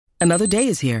Another day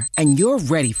is here, and you're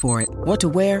ready for it. What to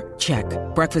wear? Check.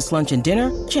 Breakfast, lunch, and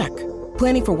dinner? Check.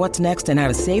 Planning for what's next and how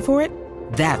to save for it?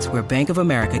 That's where Bank of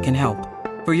America can help.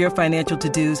 For your financial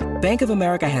to-dos, Bank of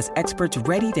America has experts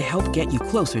ready to help get you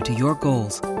closer to your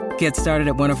goals. Get started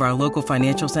at one of our local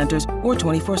financial centers or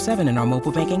 24/7 in our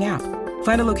mobile banking app.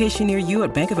 Find a location near you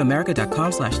at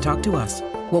bankofamerica.com/talktous.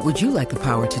 What would you like the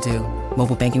power to do?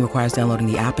 Mobile banking requires downloading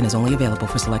the app and is only available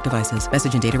for select devices.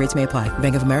 Message and data rates may apply.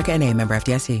 Bank of America N.A., member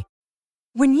FDIC.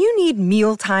 When you need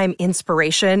mealtime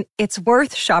inspiration, it's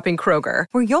worth shopping Kroger,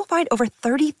 where you'll find over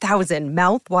 30,000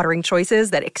 mouth-watering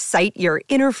choices that excite your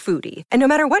inner foodie. And no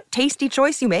matter what tasty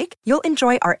choice you make, you'll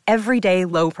enjoy our everyday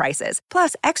low prices,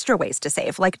 plus extra ways to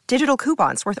save, like digital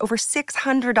coupons worth over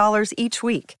 $600 each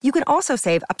week. You can also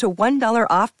save up to $1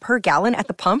 off per gallon at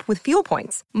the pump with fuel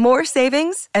points. More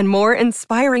savings and more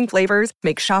inspiring flavors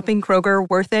make shopping Kroger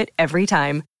worth it every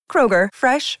time. Kroger,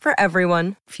 fresh for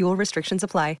everyone. Fuel restrictions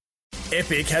apply.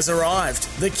 Epic has arrived.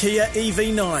 The Kia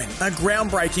EV9, a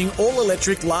groundbreaking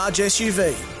all-electric large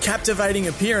SUV. Captivating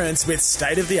appearance with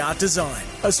state-of-the-art design.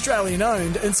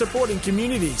 Australian-owned and supporting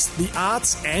communities, the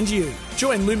arts and you.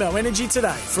 Join Lumo Energy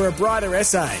today for a brighter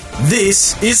SA.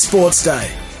 This is Sports Day.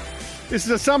 This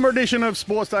is a summer edition of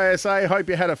Sportsday SA. Hope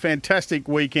you had a fantastic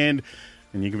weekend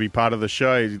and you can be part of the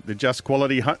show. The Just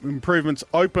Quality Improvements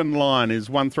open line is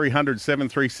 1300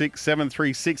 736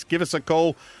 736. Give us a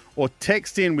call or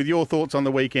text in with your thoughts on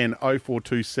the weekend,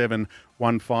 0427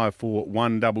 154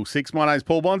 166. My name's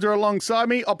Paul Bonser. Alongside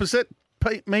me, opposite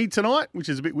me tonight, which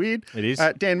is a bit weird. It is.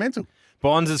 Dan Menzel.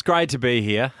 Bonds, it's great to be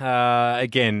here.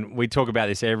 Again, we talk about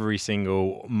this every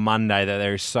single Monday, that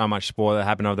there is so much sport that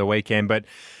happened over the weekend, but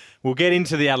we'll get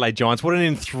into the Adelaide Giants. What an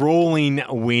enthralling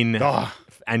win.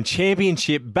 And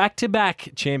championship,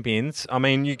 back-to-back champions. I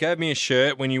mean, you gave me a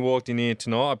shirt when you walked in here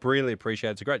tonight. I really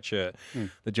appreciate it. It's a great shirt.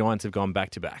 The Giants have gone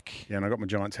back-to-back. Yeah, and I got my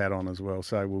Giants hat on as well,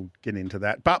 so we'll get into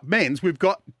that. But, men's, we've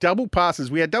got double passes.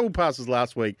 We had double passes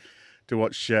last week to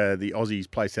watch the Aussies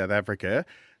play South Africa.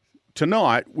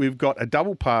 Tonight, we've got a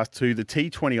double pass to the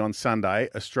T20 on Sunday,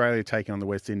 Australia taking on the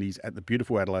West Indies at the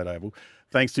beautiful Adelaide Oval.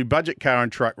 Thanks to Budget Car and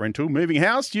Truck Rental. Moving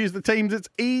house, use the teams. It's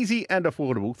easy and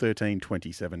affordable. 13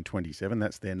 27 27.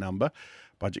 That's their number.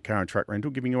 Budget Car and Truck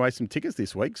Rental giving away some tickets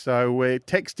this week. So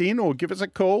text in or give us a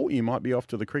call. You might be off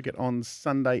to the cricket on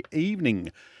Sunday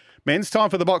evening. Men's, time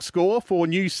for the box score for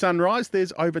New Sunrise.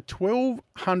 There's over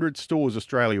 1,200 stores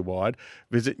Australia-wide.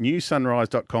 Visit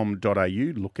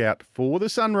newsunrise.com.au. Look out for the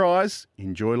sunrise.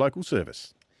 Enjoy local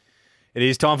service. It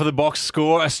is time for the box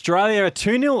score. Australia are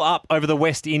 2-0 up over the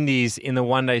West Indies in the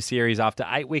one-day series after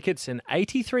 8 wickets and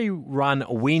 83-run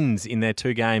wins in their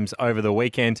 2 games over the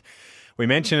weekend. We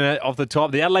mentioned it off the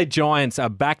top. The Adelaide Giants are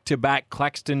back-to-back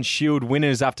Claxton Shield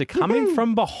winners after coming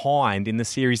from behind in the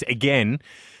series again,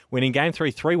 winning Game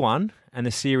 3 3-1 and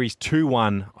the series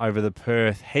 2-1 over the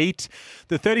Perth Heat.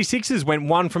 The 36ers went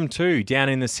 1 from 2 down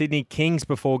in the Sydney Kings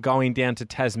before going down to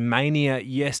Tasmania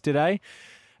yesterday.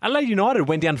 Adelaide United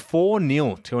went down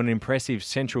 4-0 to an impressive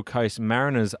Central Coast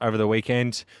Mariners over the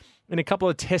weekend. In a couple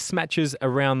of test matches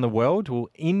around the world, will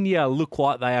India look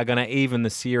like they are going to even the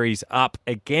series up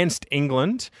against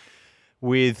England?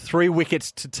 With 3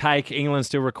 wickets to take, England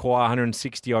still require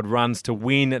 160-odd runs to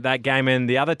win that game. And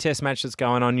the other test match that's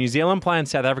going on, New Zealand playing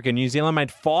South Africa. New Zealand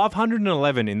made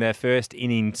 511 in their first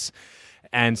innings.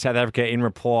 And South Africa, in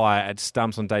reply at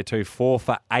stumps on day 2, 4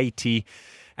 for 80.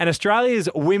 And Australia's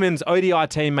women's ODI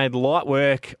team made light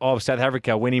work of South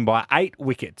Africa, winning by 8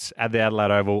 wickets at the Adelaide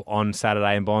Oval on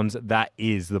Saturday. And Bonds, that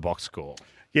is the box score.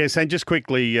 Yes, and just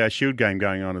quickly, Shield game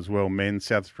going on as well. Men,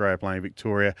 South Australia playing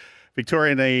Victoria.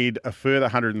 Victoria need a further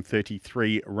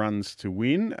 133 runs to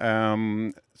win.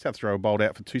 South Australia bowled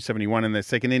out for 271 in their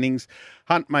second innings.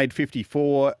 Hunt made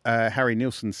 54, Harry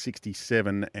Nielsen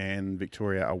 67, and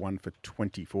Victoria are 1 for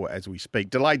 24 as we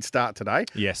speak. Delayed start today.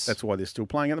 Yes. That's why they're still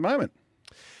playing at the moment.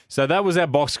 So that was our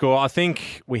box score. I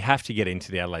think we have to get into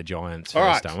the Adelaide Giants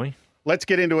first, don't we? Let's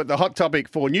get into it. The hot topic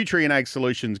for Nutrient Ag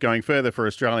Solutions going further for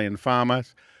Australian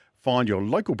farmers. Find your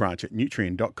local branch at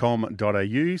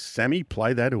nutrient.com.au. Sammy,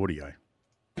 play that audio.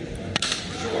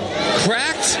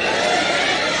 Cracked.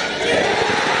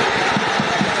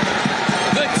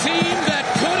 The team that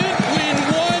couldn't win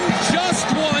one just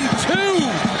won 2.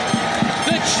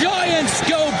 The Giants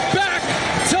go back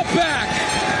to back.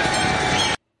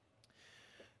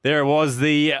 There it was,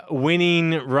 the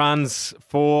winning runs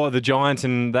for the Giants,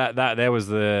 and that there was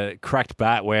the cracked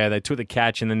bat where they took the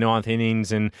catch in the 9th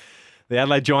innings, and the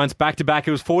Adelaide Giants back-to-back.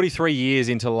 It was 43 years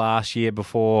into last year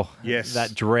before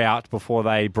that drought, before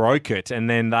they broke it. And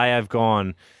then they have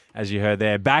gone, as you heard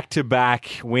there,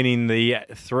 back-to-back, winning the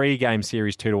 3-game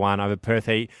series 2-1 over Perth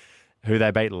Heat. who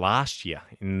they beat last year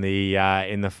in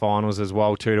the finals as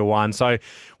well, 2-1. So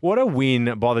what a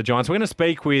win by the Giants. We're going to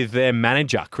speak with their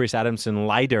manager, Chris Adamson,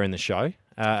 later in the show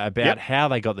about how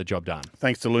they got the job done.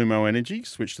 Thanks to Lumo Energy,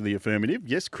 switch to the affirmative.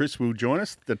 Yes, Chris will join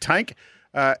us. The Tank.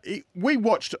 We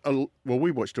watched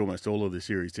almost all of the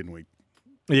series, didn't we?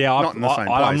 Yeah, Not in the same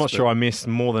place, I'm not sure I missed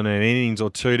more than an innings or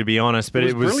two, to be honest. But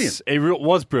it was brilliant. It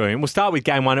was brilliant. We'll start with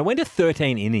game one. It went to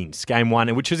 13 innings, game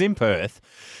one, which was in Perth.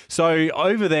 So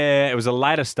over there, it was a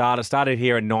later start. It started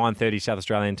here at 9:30 South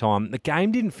Australian time. The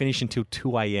game didn't finish until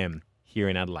 2 a.m. here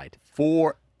in Adelaide.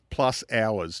 4+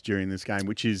 hours during this game,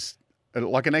 which is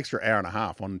like an extra hour and a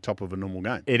half on top of a normal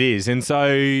game. It is. And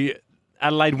so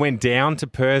Adelaide went down to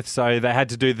Perth, so they had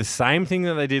to do the same thing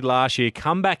that they did last year,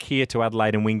 come back here to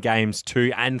Adelaide and win games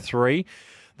 2 and 3.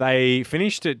 They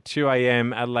finished at 2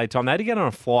 a.m. Adelaide time. They had to get on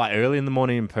a flight early in the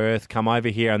morning in Perth, come over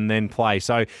here and then play.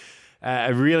 So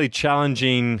a really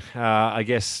challenging,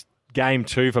 game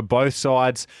 2 for both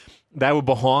sides. They were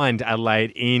behind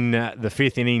Adelaide in the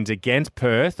 5th innings against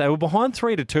Perth. They were behind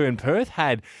 3-2, and Perth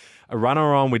had a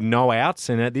runner on with no outs.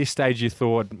 And at this stage, you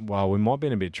thought, well, we might be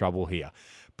in a bit of trouble here.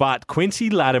 But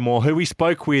Quincy Lattimore, who we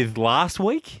spoke with last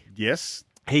week, yes,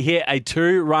 he hit a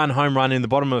 2-run home run in the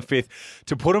bottom of the 5th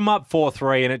to put them up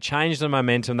 4-3, and it changed the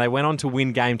momentum. They went on to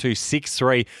win game 2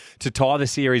 6-3 to tie the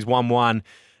series 1-1.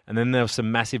 And then there were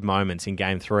some massive moments in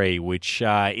game 3, which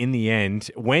in the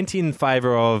end went in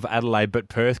favour of Adelaide, but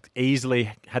Perth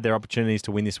easily had their opportunities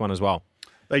to win this one as well.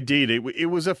 They did. It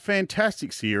was a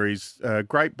fantastic series,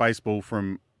 great baseball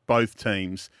from both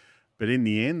teams. But in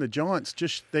the end, the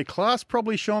Giants, their class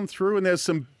probably shone through, and there's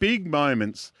some big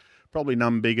moments, probably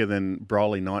none bigger than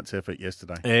Briley Knight's effort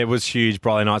yesterday. It was huge,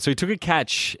 Briley Knight. So he took a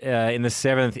catch in the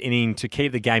 7th inning to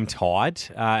keep the game tied.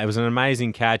 It was an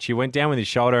amazing catch. He went down with his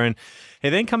shoulder, and he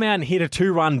then come out and hit a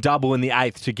 2-run double in the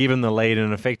 8th to give him the lead,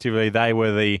 and effectively they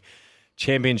were the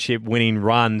championship winning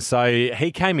run. So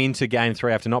he came into game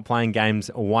 3 after not playing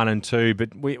games 1 and 2,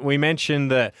 but we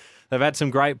mentioned that they've had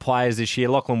some great players this year.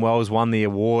 Lachlan Wells won the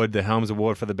award, the Helms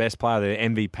Award for the best player, the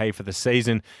MVP for the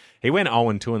season. He went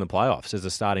 0-2 in the playoffs as a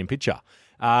starting pitcher.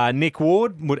 Nick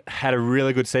Ward had a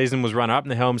really good season, was runner-up in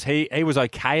the Helms. He was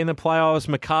okay in the playoffs.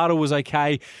 McArdle was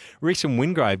okay. Rickson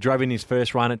Wingrove drove in his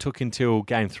first run. It took until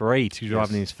game 3 to drive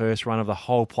in his first run of the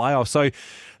whole playoff. So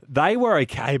they were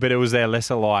okay, but it was their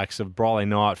lesser likes of Briley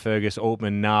Knight, Fergus,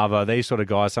 Altman, Nava, these sort of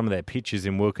guys, some of their pitchers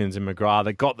in Wilkins and McGrath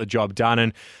that got the job done.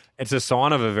 And it's a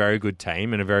sign of a very good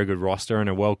team and a very good roster and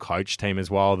a well-coached team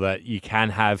as well, that you can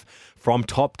have from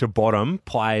top to bottom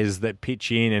players that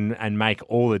pitch in and make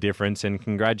all the difference. And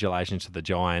congratulations to the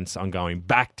Giants on going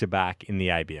back-to-back in the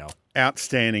ABL.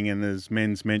 Outstanding. And as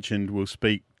Men's mentioned, we'll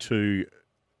speak to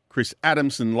Chris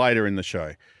Adamson later in the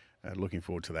show. Looking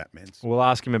forward to that, Men's. We'll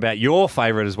ask him about your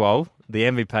favourite as well, the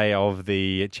MVP of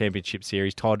the championship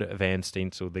series, Todd Van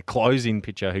Steensel, the closing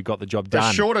pitcher who got the job done.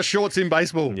 The shorter shorts in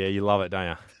baseball. Yeah, you love it, don't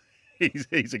you?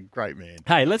 He's a great man.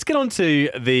 Hey, let's get on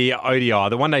to the ODI,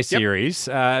 the one-day series.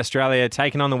 Australia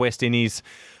taking on the West Indies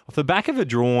off the back of a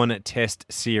drawn test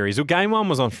series. Well, game 1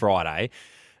 was on Friday,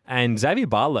 and Xavier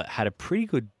Bartlett had a pretty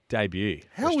good debut.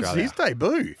 How was his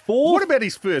debut? 4. What about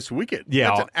his first wicket? Yeah,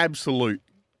 that's an absolute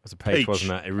It was a peach,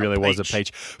 wasn't it? It really was a peach.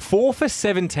 4 for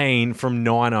 17 from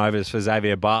 9 overs for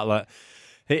Xavier Bartlett.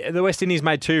 The West Indies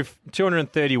made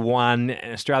 231.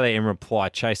 Australia, in reply,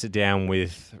 chased it down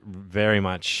with very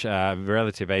much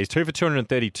relative ease. 2 for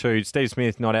 232. Steve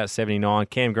Smith not out 79.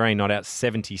 Cam Green not out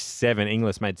 77.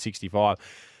 Inglis made 65.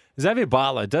 Xavier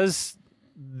Bartlett, does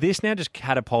this now just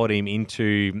catapult him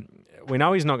into... We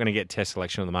know he's not going to get test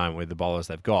selection at the moment with the bowlers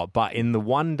they've got, but in the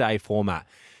one-day format,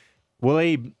 will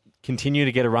he continue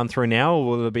to get a run through now, or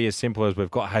will it be as simple as we've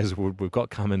got Hazelwood, we've got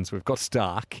Cummins, we've got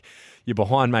Stark, you're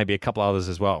behind maybe a couple others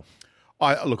as well?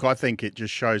 I think it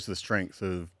just shows the strength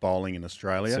of bowling in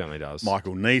Australia. It certainly does.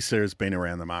 Michael Neser has been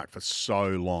around the mark for so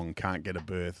long, can't get a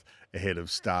berth ahead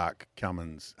of Stark,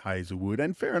 Cummins, Hazelwood,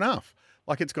 and fair enough.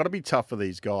 Like, it's got to be tough for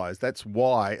these guys. That's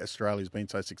why Australia's been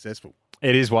so successful.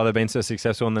 It is why they've been so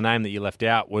successful, and the name that you left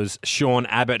out was Sean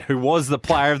Abbott, who was the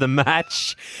player of the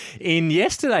match in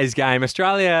yesterday's game.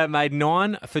 Australia made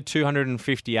 9 for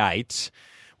 258.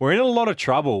 We're in a lot of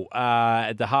trouble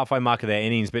at the halfway mark of their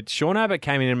innings, but Sean Abbott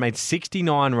came in and made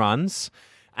 69 runs,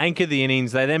 anchored the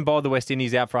innings. They then bowled the West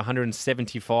Indies out for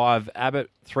 175. Abbott,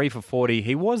 3 for 40.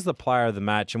 He was the player of the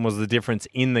match and was the difference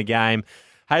in the game.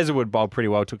 Hazelwood bowled pretty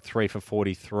well, took 3 for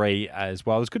 43 as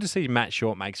well. It was good to see Matt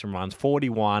Short make some runs.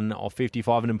 41 off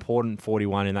 55, an important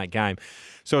 41 in that game.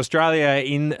 So Australia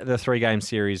in the 3-game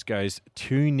series goes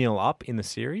 2-0 up in the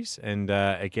series, and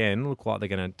again, look like they're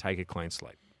going to take a clean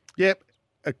sweep. Yep.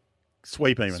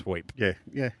 Sweep even. Sweep.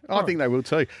 Yeah. I think they will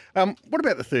too. What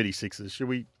about the 36ers? Should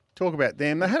we talk about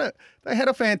them? They had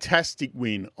a fantastic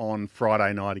win on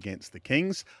Friday night against the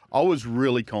Kings. I was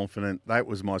really confident. That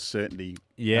was my certainty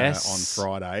on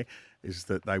Friday, is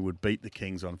that they would beat the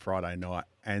Kings on Friday night,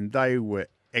 and they were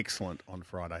excellent on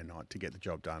Friday night to get the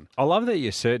job done. I love that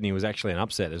your certainty was actually an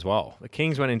upset as well. The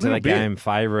Kings went into that game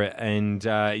favourite, and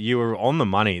you were on the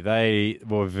money. They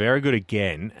were very good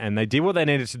again, and they did what they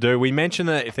needed to do. We mentioned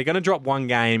that if they're going to drop one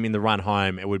game in the run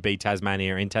home, it would be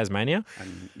Tasmania in Tasmania.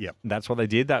 And, yep. That's what they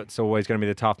did. That's always going to be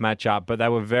the tough matchup, but they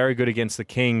were very good against the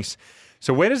Kings.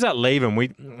 So where does that leave them? We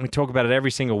talk about it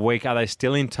every single week. Are they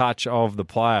still in touch of the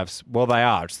playoffs? Well, they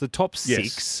are. It's the top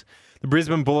six. The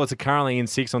Brisbane Bullets are currently in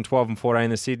 6 on 12 and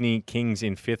 14. The Sydney Kings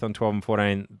in 5th on 12 and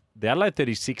 14. The Adelaide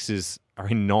 36ers are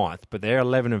in 9th, but they're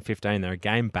 11 and 15. They're a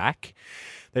game back.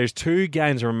 There's 2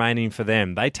 games remaining for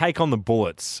them. They take on the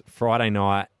Bullets Friday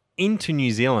night into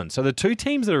New Zealand. So the 2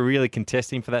 teams that are really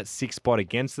contesting for that 6th spot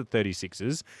against the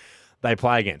 36ers, they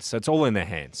play against. So it's all in their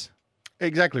hands.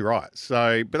 Exactly right.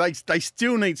 So, but they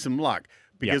still need some luck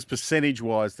because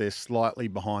percentage-wise, they're slightly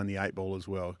behind the 8 ball as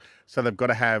well. So they've got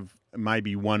to have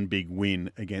maybe one big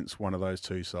win against one of those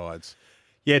 2 sides.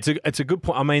 Yeah, it's a good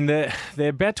point. I mean, they're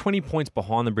about 20 points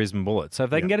behind the Brisbane Bullets. So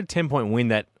if they can get a 10-point win,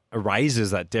 that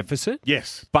erases that deficit.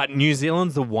 Yes. But New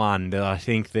Zealand's the one that I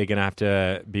think they're going to have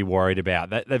to be worried about.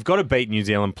 They've got to beat New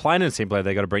Zealand. Plain and simply,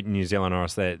 they've got to beat New Zealand, or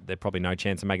else they're probably no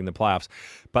chance of making the playoffs.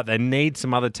 But they need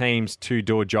some other teams to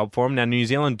do a job for them. Now, New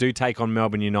Zealand do take on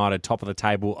Melbourne United, top of the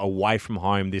table, away from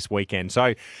home this weekend.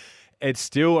 So it's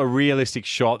still a realistic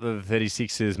shot that the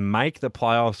 36ers make the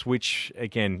playoffs, which,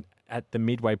 again, at the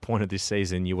midway point of this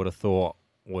season, you would have thought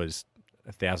was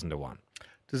 1,000 to 1.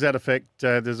 Does that affect,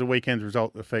 does the weekend's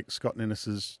result affect Scott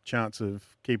Ninnis's chance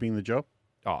of keeping the job?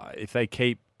 Oh, if they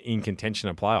keep in contention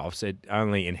of playoffs, it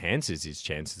only enhances his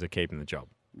chances of keeping the job.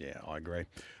 Yeah, I agree.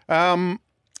 Top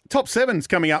 7's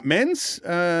coming up, men's.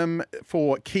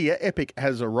 For Kia, Epic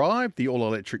has arrived, the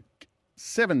all-electric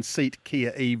 7-seat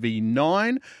Kia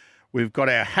EV9. We've got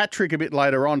our hat trick a bit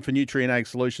later on for Nutrient Ag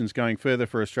Solutions going further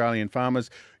for Australian farmers.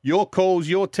 Your calls,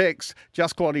 your texts.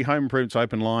 Just Quality Home Improvements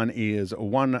open line is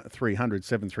 1300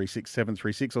 736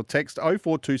 736 or text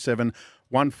 0427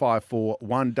 154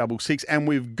 166. And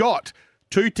we've got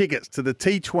 2 tickets to the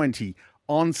T20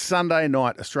 on Sunday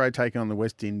night. Australia taking on the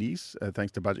West Indies,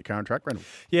 thanks to Budget Car and Truck Rental.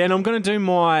 Yeah, and I'm going to do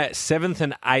my 7th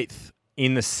and 8th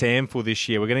in the SAMFL this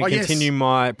year. We're going to continue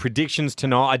my predictions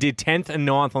tonight. I did 10th and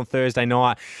 9th on Thursday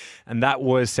night, and that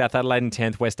was South Adelaide in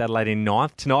 10th, West Adelaide in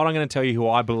 9th. Tonight I'm going to tell you who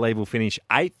I believe will finish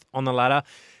 8th on the ladder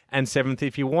and 7th.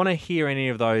 If you want to hear any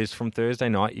of those from Thursday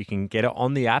night, you can get it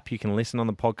on the app. You can listen on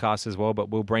the podcast as well, but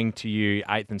we'll bring to you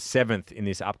 8th and 7th in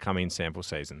this upcoming SAMFL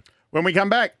season. When we come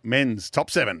back, men's top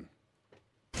 7.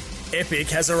 Epic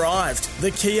has arrived.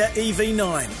 The Kia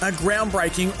EV9, a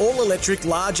groundbreaking all-electric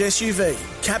large SUV.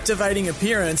 Captivating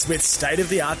appearance with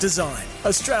state-of-the-art design.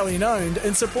 Australian owned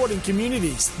and supporting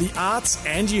communities, the arts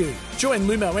and you. Join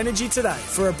Lumo Energy today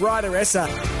for a brighter SA.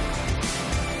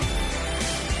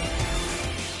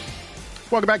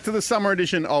 Welcome back to the summer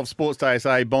edition of Sportsday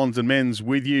SA, Bonds and Men's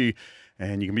with you.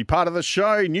 And you can be part of the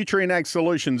show. Nutrient Ag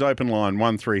Solutions open line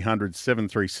 1300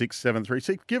 736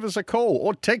 736. Give us a call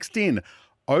or text in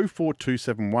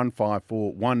 0427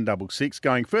 154 166.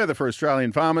 Going further for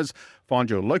Australian farmers, find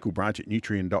your local branch at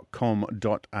nutrient.com.au.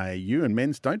 And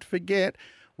men's, don't forget,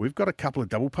 we've got a couple of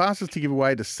double passes to give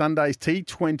away to Sunday's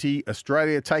T20,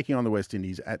 Australia taking on the West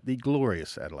Indies at the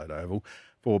glorious Adelaide Oval.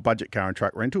 For Budget Car and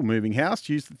Truck Rental, moving house,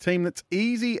 use the team that's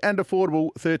easy and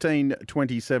affordable, 13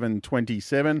 27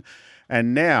 27.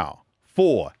 And now,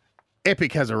 for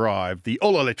Epic has arrived, the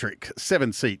all-electric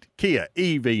 7-seat Kia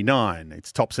EV9.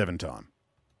 It's top 7 time.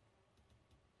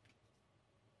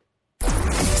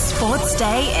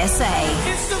 Sportsday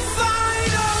SA. It's the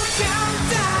final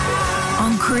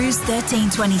countdown. On Cruise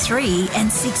 1323 and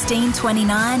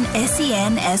 1629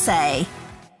 SEN SA.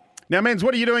 Now, men's,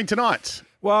 what are you doing tonight?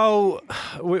 Well,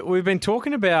 we've been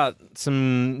talking about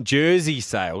some jersey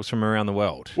sales from around the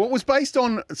world. Well, it was based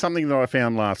on something that I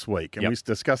found last week, and Yep. we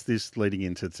discussed this leading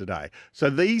into today.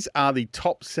 So these are the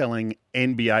top-selling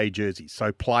NBA jerseys.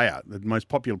 So player, the most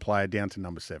popular player, down to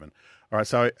number 7. All right,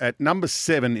 so at number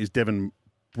 7 is Devin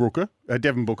Booker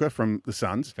from the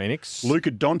Suns. Phoenix. Luka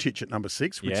Doncic at number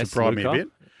 6, which Yes, surprised me a Luka.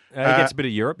 bit. He gets a bit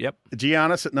of Europe, yep.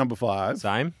 Giannis at number 5.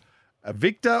 Same.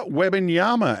 Victor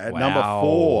Wembanyama at number Wow.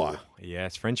 4.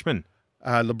 Yes, Frenchman.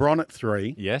 LeBron at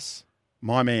 3. Yes.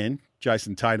 My man,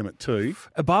 Jason Tatum at 2.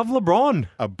 Above LeBron.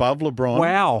 Above LeBron.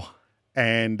 Wow.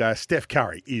 And Steph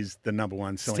Curry is the number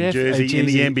one selling jersey in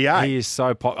the NBA. He is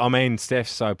so popular. I mean,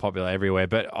 Steph's so popular everywhere,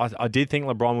 but I did think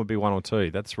LeBron would be one or two.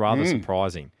 That's rather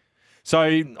surprising.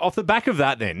 So off the back of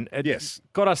that then, it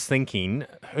got us thinking,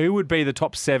 who would be the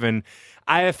top 7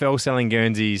 AFL selling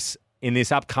Guernseys in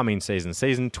this upcoming season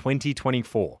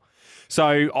 2024?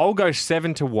 So I'll go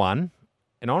 7 to 1.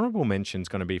 An honourable mention is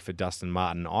going to be for Dustin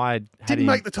Martin. Didn't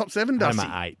make the top 7, Dusty.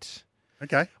 I'm at 8.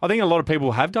 Okay. I think a lot of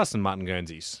people have Dustin Martin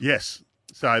Guernseys. Yes.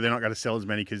 So they're not going to sell as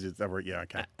many because it's over. Yeah,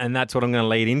 okay. And that's what I'm going to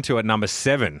lead into at number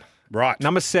 7. Right.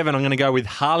 Number 7, I'm going to go with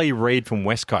Harley Reid from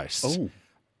West Coast. Oh.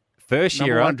 First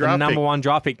year, the number 1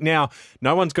 draft pick. Now,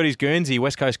 no one's got his Guernsey,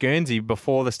 West Coast Guernsey,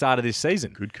 before the start of this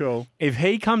season. Good call. If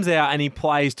he comes out and he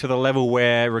plays to the level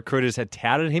where recruiters had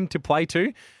touted him to play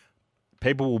to,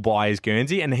 people will buy his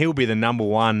Guernsey, and he'll be the number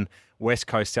 1 West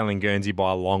Coast selling Guernsey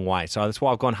by a long way. So that's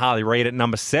why I've gone Harley Reid at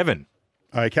number 7.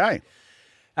 Okay.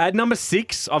 At number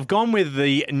 6, I've gone with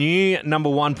the new number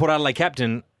 1 Port Adelaide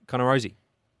captain, Connor Rozee.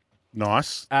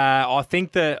 Nice. I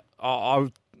think that I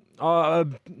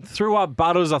threw up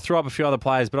Butters, I threw up a few other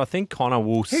players, but I think Connor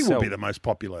will He will be the most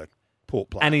popular Port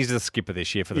player. And he's the skipper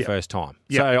this year for the first time.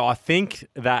 Yep. So I think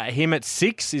that him at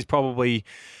 6 is probably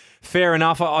fair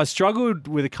enough. I struggled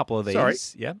with a couple of these. Sorry.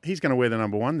 Yeah. He's going to wear the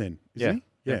number 1 then, isn't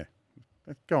he? Yeah.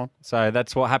 Go on. So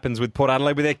that's what happens with Port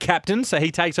Adelaide with their captain. So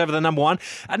he takes over the number 1.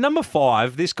 At number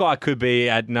 5, this guy could be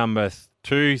at number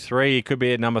 2, 3. He could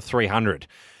be at number 300.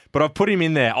 But I've put him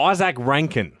in there. Isaac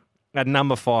Rankin at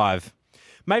number 5.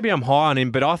 Maybe I'm high on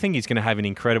him, but I think he's going to have an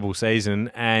incredible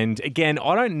season. And again,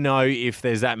 I don't know if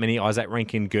there's that many Isaac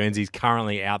Rankin Guernseys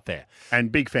currently out there. And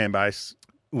big fan base.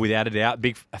 Without a doubt,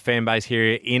 big fan base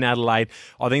here in Adelaide.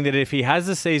 I think that if he has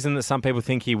the season that some people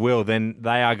think he will, then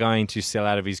they are going to sell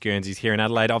out of his Guernseys here in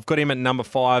Adelaide. I've got him at number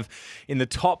 5 in the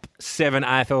top 7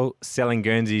 AFL selling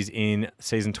Guernseys in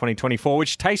season 2024,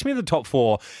 which takes me to the top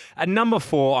 4. At number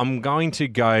 4, I'm going to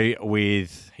go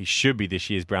with, he should be this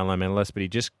year's Brownlow medalist, but he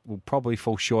just will probably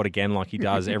fall short again like he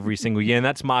does every single year, and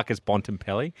that's Marcus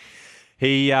Bontempelli.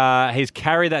 He's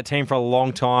carried that team for a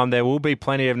long time. There will be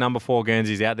plenty of number 4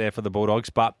 Guernseys out there for the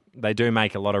Bulldogs, but they do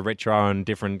make a lot of retro and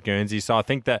different Guernseys. So I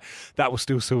think that will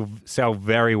still sell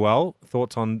very well.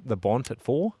 Thoughts on the Bont at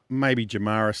 4? Maybe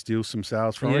Jamara steals some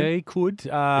sales from him. Yeah, he could.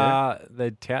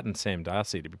 They're touting Sam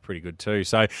Darcy to be pretty good too.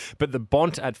 So, but the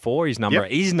Bont at 4 is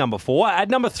number 4.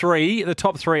 At number 3, the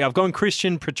top 3, I've gone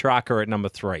Christian Petrarca at number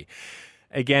 3.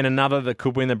 Again, another that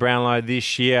could win the Brownlow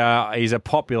this year. He's a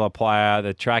popular player,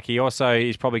 the track.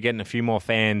 He's probably getting a few more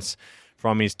fans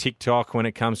from his TikTok when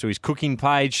it comes to his cooking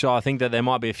page. So I think that there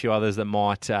might be a few others that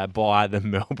might buy the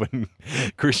Melbourne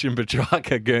Christian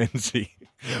Petrarca Guernsey.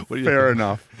 Fair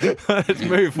enough. Let's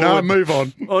move forward. No, move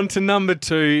on. On to number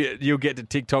 2. You'll get to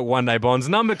TikTok one day, Bonds.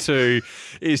 Number 2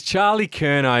 is Charlie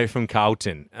Curnow from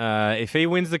Carlton. If he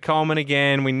wins the Coleman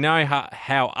again, we know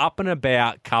how up and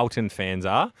about Carlton fans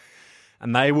are.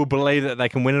 And they will believe that they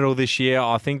can win it all this year.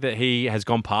 I think that he has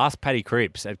gone past Paddy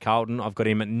Cripps at Carlton. I've got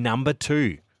him at number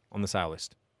 2 on the sale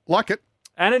list. Like it.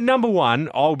 And at number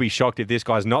 1, I'll be shocked if this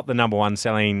guy's not the number 1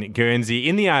 selling Guernsey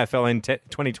in the AFL in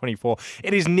 2024.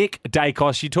 It is Nick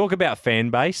Dacos. You talk about fan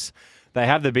base. They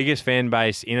have the biggest fan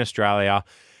base in Australia.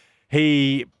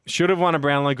 He should have won a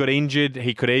Brownlow, got injured.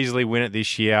 He could easily win it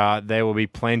this year. There will be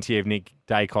plenty of Nick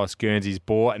Dacos Guernseys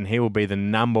bought, and he will be the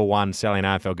number 1 selling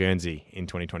AFL Guernsey in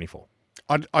 2024.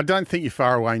 I don't think you're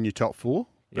far away in your top 4,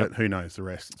 but who knows the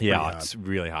rest? It's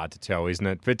really hard to tell, isn't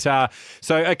it? But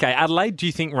okay, Adelaide, do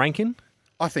you think Rankin?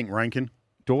 I think Rankin.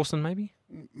 Dawson, maybe?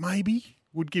 Maybe.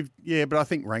 Would give, but I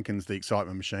think Rankin's the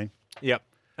excitement machine. Yep.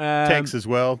 Tex as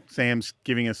well. Sam's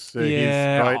giving us his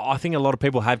vote. I think a lot of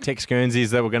people have Tex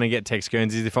Guernseys that we're going to get Tex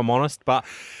Guernseys, if I'm honest. But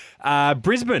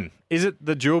Brisbane, is it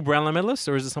the dual Brownlow medalist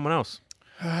or is it someone else?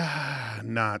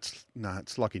 No,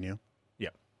 it's Lockie Neal.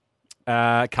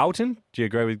 Carlton, do you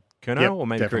agree with Curnow or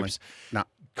maybe definitely. Cripps? No.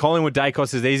 Collingwood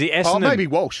Dacos is easy. Essendon, maybe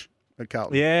Walsh at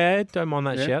Carlton. Yeah, don't mind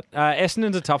that shout.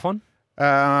 Essendon's a tough one.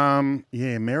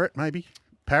 Merritt maybe.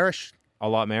 Parrish. I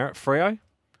like Merritt. Freo.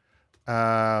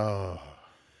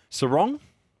 Sarong.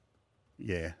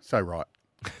 Yeah, so right.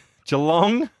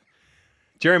 Geelong.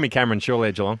 Jeremy Cameron, surely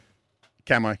at Geelong.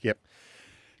 Camo, yep.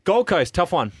 Gold Coast,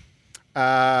 tough one.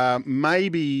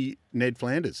 Maybe Ned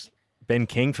Flanders. Ben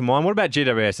King for mine. What about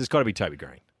GWS? It's got to be Toby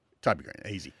Green. Toby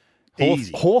Green, easy.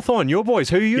 Hawthorn, your boys.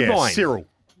 Who are you buying? Cyril.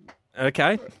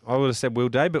 Okay. I would have said Will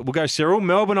Day, but we'll go Cyril.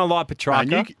 Melbourne, I like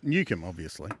Petrarca. Newcomb,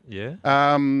 obviously. Yeah.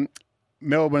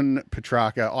 Melbourne,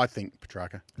 Petrarca. I think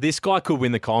Petrarca. This guy could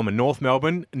win the Coleman. North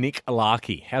Melbourne, Nick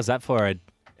Larkey. How's that for a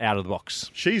out of the box?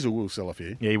 Sheasel will sell a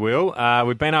few. Yeah, he will.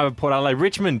 We've been over Port Adelaide.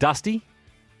 Richmond, Dusty.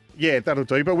 Yeah, that'll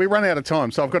do. But we run out of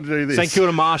time, so I've got to do this. St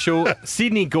Kilda Marshall,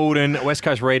 Sydney Goulden, West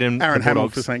Coast Reed and Aaron the Hamill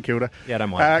Bulldogs. for St Kilda. Yeah, I don't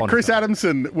mind. Chris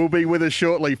Adamson will be with us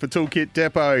shortly for Toolkit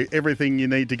Depot. Everything you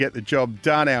need to get the job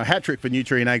done. Our hat-trick for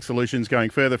Nutrien Ag Solutions going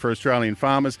further for Australian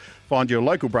farmers. Find your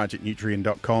local branch at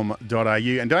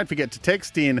nutrien.com.au. And don't forget to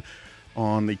text in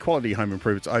on the Quality Home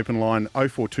Improvements open line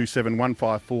 0427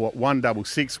 154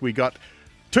 166. We got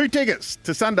 2 tickets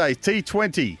to Sunday's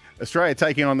T20. Australia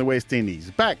taking on the West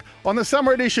Indies. Back on the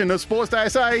summer edition of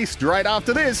Sportsday SA straight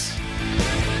after this.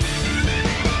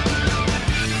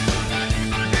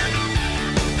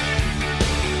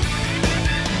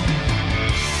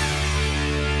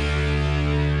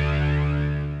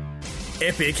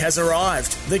 Epic has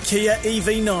arrived. The Kia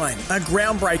EV9, a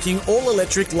groundbreaking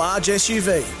all-electric large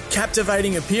SUV.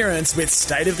 Captivating appearance with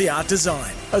state-of-the-art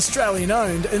design. Australian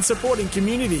owned and supporting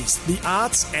communities, the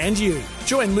arts and you.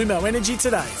 Join Lumo Energy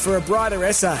today for a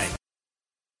brighter SA.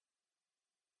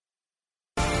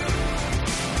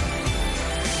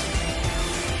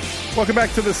 Welcome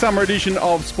back to the summer edition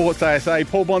of Sports ASA.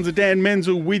 Paul Bonza, Dan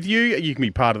Menzel with you. You can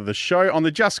be part of the show on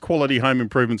the Just Quality Home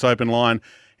Improvements open line.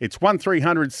 It's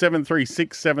 1300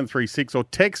 736 736 or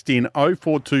text in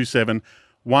 0427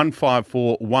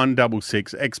 154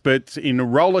 166. Experts in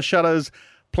roller shutters,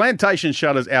 plantation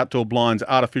shutters, outdoor blinds,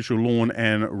 artificial lawn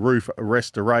and roof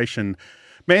restoration.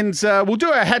 Men's, we'll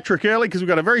do our hat trick early because we've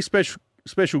got a very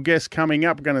special guest coming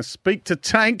up. We're going to speak to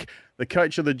Tank, the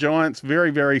coach of the Giants,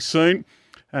 very, very soon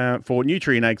for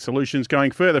Nutrien Ag Solutions, going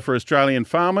further for Australian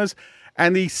farmers.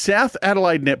 And the South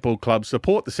Adelaide Netball Club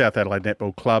support the South Adelaide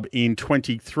Netball Club in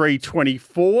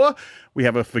 23-24. We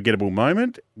have a forgettable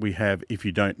moment. We have If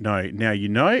You Don't Know, Now You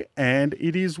Know. And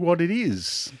it is what it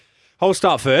is. I'll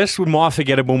start first with my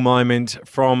forgettable moment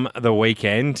from the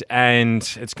weekend. And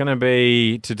it's going to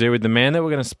be to do with the man that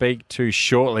we're going to speak to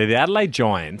shortly. The Adelaide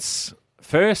Giants,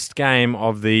 first game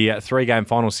of the 3-game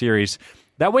final series.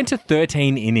 That went to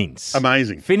 13 innings.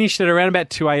 Amazing. Finished at around about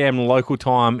 2 a.m. local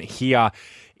time here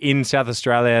in South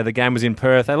Australia. The game was in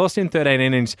Perth. They lost in 13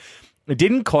 innings. It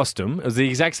didn't cost them. It was the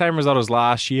exact same result as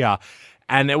last year.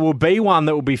 And it will be one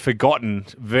that will be forgotten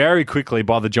very quickly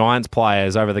by the Giants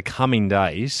players over the coming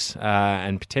days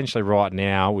and potentially right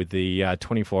now with the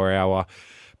 24-hour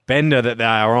bender that they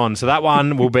are on. So that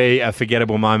one will be a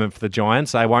forgettable moment for the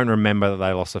Giants. They won't remember that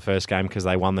they lost the first game because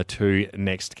they won the 2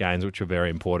 next games, which were very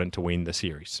important to win the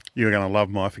series. You're going to love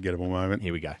my forgettable moment.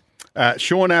 Here we go.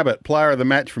 Sean Abbott, player of the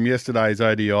match from yesterday's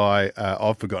ODI.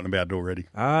 I've forgotten about it already.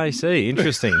 I see.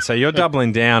 Interesting. So you're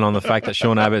doubling down on the fact that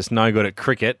Sean Abbott's no good at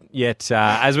cricket. Yet,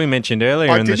 as we mentioned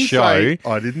earlier in the show,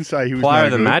 I didn't say he was player no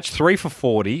of the good. match, 3 for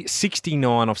 40,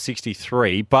 69 off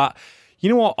 63. But you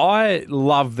know what? I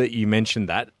love that you mentioned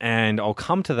that, and I'll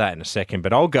come to that in a second.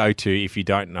 But I'll go to If You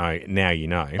Don't Know, Now You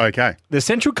Know. Okay. The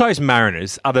Central Coast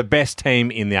Mariners are the best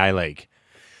team in the A-League.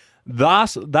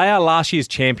 Thus, they are last year's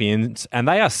champions, and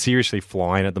they are seriously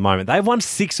flying at the moment. They've won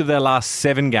 6 of their last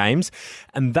 7 games,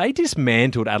 and they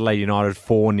dismantled Adelaide United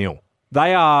 4-0.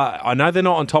 They are, I know they're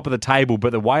not on top of the table,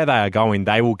 but the way they are going,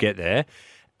 they will get there.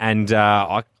 And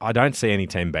I don't see any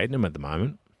team beating them at the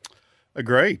moment.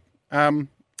 Agreed.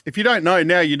 If you don't know,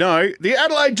 now you know. The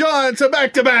Adelaide Giants are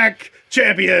back-to-back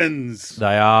champions.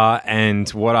 They are, and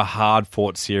what a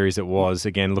hard-fought series it was.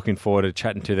 Again, looking forward to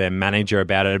chatting to their manager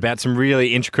about it, about some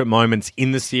really intricate moments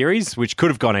in the series, which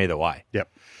could have gone either way.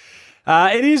 Yep.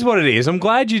 It is what it is. I'm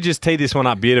glad you just teed this one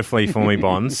up beautifully for me,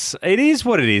 Bonds. It is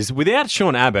what it is. Without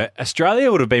Sean Abbott,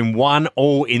 Australia would have been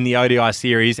 1-1 in the ODI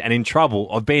series and in trouble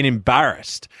of being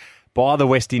embarrassed by the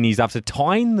West Indies after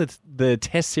tying the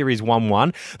Test series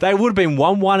 1-1. They would have been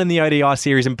 1-1 in the ODI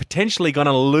series and potentially going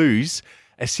to lose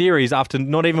a series after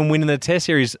not even winning the Test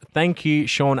series. Thank you,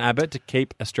 Sean Abbott, to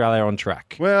keep Australia on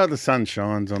track. Well, the sun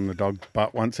shines on the dog's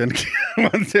butt once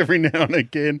every now and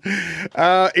again.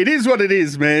 It is what it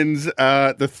is, men's.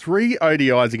 The 3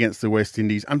 ODIs against the West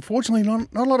Indies, unfortunately, not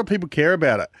a lot of people care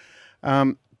about it.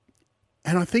 And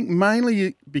I think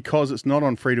mainly because it's not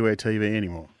on free-to-air TV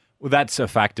anymore. Well, that's a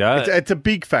factor. It's a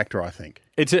big factor, I think.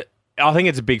 I think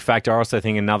it's a big factor. I also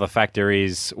think another factor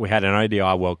is we had an ODI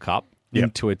World Cup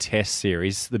into a Test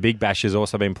series. The Big Bash has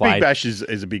also been played. Big Bash is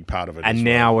a big part of it. And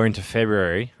now we're into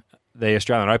February. The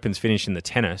Australian Open's finished in the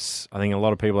tennis. I think a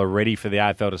lot of people are ready for the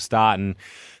AFL to start and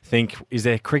think, is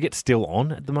there cricket still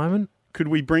on at the moment? Could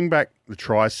we bring back the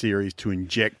Tri-Series to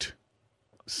inject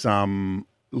some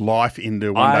life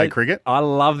into one-day cricket? I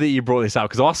love that you brought this up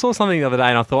because I saw something the other day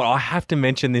and I thought I have to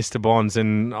mention this to Bonds,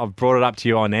 and I've brought it up to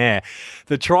you on air.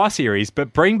 The Tri-Series,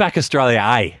 but bring back Australia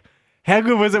A. How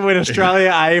good was it when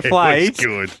Australia A played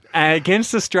good.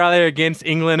 Against Australia, against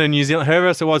England and New Zealand? Whoever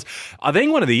else it was. I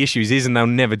think one of the issues is, and they'll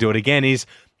never do it again, is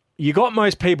you got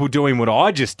most people doing what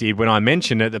I just did when I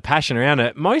mentioned it, the passion around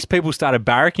it. Most people started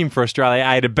barracking for Australia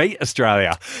A to beat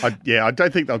Australia. I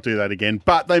don't think they'll do that again.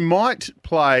 But they might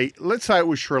play, let's say it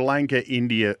was Sri Lanka,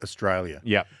 India, Australia.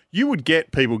 Yep. You would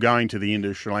get people going to the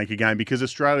India-Sri Lanka game because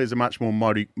Australia is a much more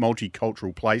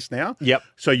multicultural place now. Yep.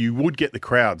 So you would get the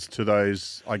crowds to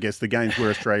those, I guess, the games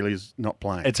where Australia's not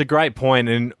playing. It's a great point,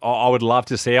 and I would love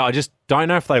to see it. I just don't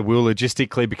know if they will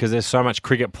logistically because there's so much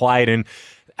cricket played, and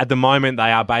at the moment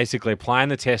they are basically playing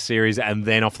the Test series, and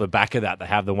then off the back of that they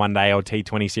have the one-day or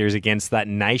T20 series against that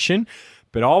nation.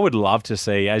 But I would love to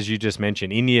see, as you just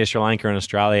mentioned, India, Sri Lanka and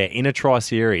Australia in a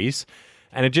tri-series.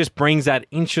 And it just brings that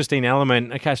interesting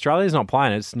element. Okay, Australia's not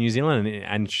playing; it's New Zealand,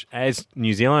 and as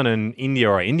New Zealand and India,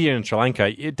 or India and Sri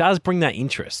Lanka, it does bring that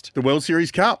interest. The World Series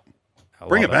Cup,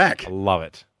 bring it back. I love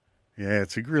it. Yeah,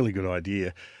 it's a really good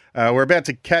idea. We're about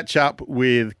to catch up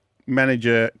with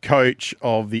coach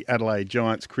of the Adelaide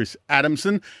Giants, Chris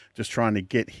Adamson. Just trying to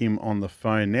get him on the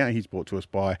phone now. He's brought to us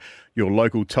by your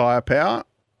local Tyre Power.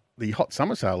 The hot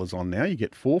summer sale is on now. You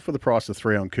get 4 for the price of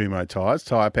 3 on Kumho tyres.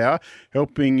 Tyre Power,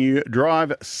 helping you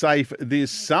drive safe this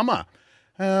summer.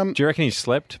 Do you reckon he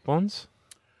slept, Bonds?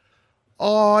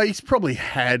 Oh, he's probably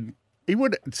had... He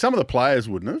would. Some of the players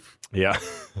wouldn't have. Yeah,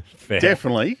 fair.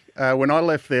 Definitely. When I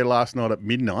left there last night at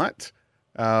midnight,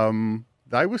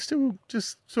 they were still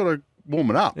just sort of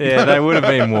warming up. Yeah, they would have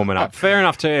been warming up. Fair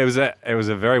enough too. It was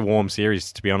a very warm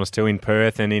series, to be honest, too, in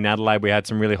Perth and in Adelaide. We had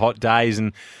some really hot days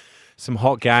and some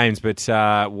hot games, but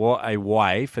what a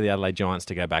way for the Adelaide Giants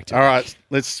to go back to. All right,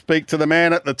 let's speak to the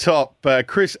man at the top,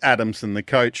 Chris Adamson, the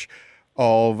coach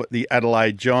of the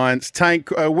Adelaide Giants.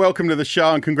 Tank, welcome to the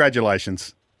show and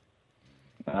congratulations.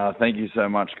 Thank you so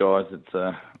much, guys.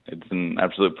 It's an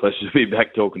absolute pleasure to be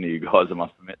back talking to you guys, I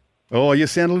must admit. Oh, you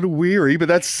sound a little weary, but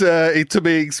that's to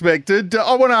be expected.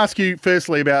 I want to ask you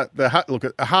firstly about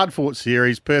a hard-fought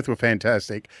series. Perth were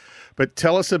fantastic. But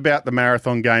tell us about the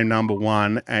marathon game number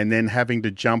 1 and then having to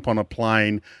jump on a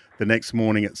plane the next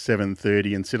morning at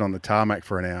 7:30 and sit on the tarmac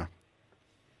for an hour.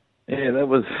 Yeah, that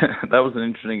was an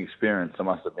interesting experience, I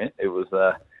must admit. It was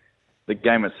the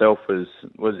game itself was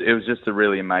just a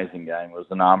really amazing game. It was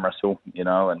an arm wrestle,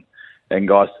 and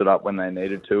guys stood up when they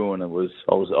needed to, and I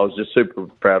was just super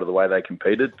proud of the way they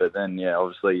competed. But then, yeah,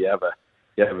 obviously you have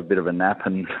a bit of a nap,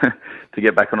 and to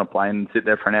get back on a plane and sit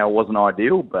there for an hour wasn't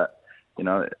ideal, but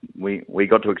we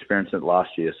got to experience it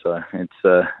last year, so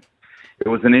it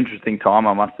was an interesting time,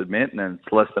 I must admit, and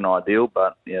it's less than ideal,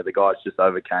 but yeah, the guys just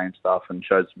overcame stuff and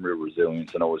showed some real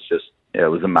resilience, and it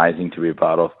was amazing to be a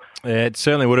part of. Yeah, it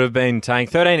certainly would have been, Tank.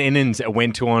 13 innings it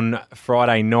went to on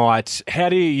Friday night. How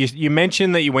do you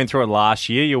mentioned that you went through it last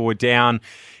year. You were down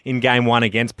in game 1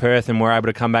 against Perth and were able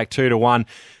to come back 2-1.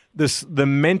 The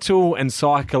mental and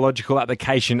psychological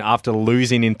application after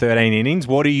losing in 13 innings,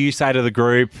 what do you say to the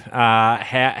group?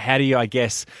 How do you, I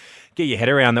guess, get your head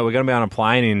around that we're going to be on a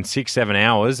plane in 6-7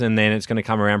 hours and then it's going to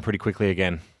come around pretty quickly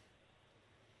again?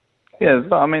 Yeah,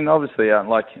 I mean, obviously,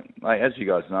 like as you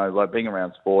guys know, like being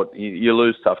around sport, you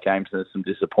lose tough games and there's some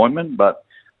disappointment, but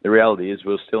the reality is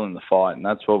we're still in the fight, and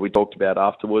that's what we talked about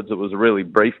afterwards. It was a really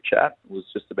brief chat. It was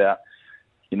just about,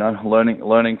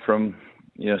 learning from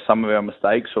some of our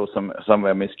mistakes or some of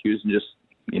our miscues and just,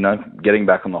 getting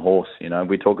back on the horse.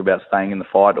 We talk about staying in the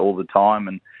fight all the time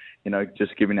and,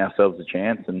 just giving ourselves a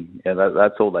chance. And yeah,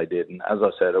 that's all they did. And as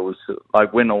I said, it was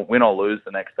like win or lose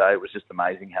the next day. It was just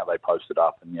amazing how they posted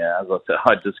up. And yeah, as I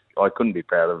said, I couldn't be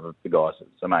proud of the guys.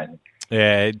 It's amazing.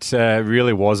 Yeah, it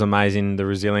really was amazing, the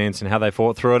resilience and how they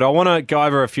fought through it. I want to go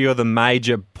over a few of the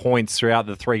major points throughout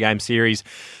the 3-game series.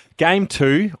 Game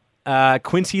 2,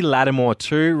 Quincy Lattimore,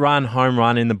 2-run home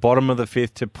run in the bottom of the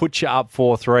 5th to put you up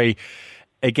 4-3.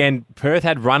 Again, Perth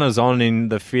had runners on in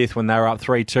the 5th when they were up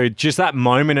 3-2. Just that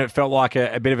moment, it felt like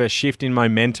a bit of a shift in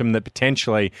momentum that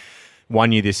potentially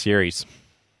won you this series.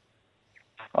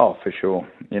 Oh, for sure.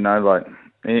 Like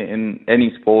in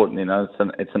any sport,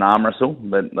 it's an arm wrestle,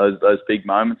 but those big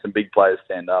moments and big players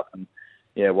stand up. And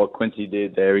yeah, what Quincy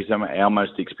did there, he's our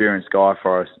most experienced guy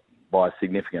for us by a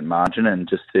significant margin, and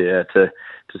just to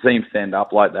see him stand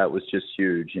up like that was just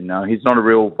huge. He's not a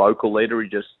real vocal leader. He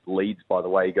just leads by the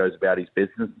way he goes about his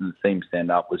business, and to see him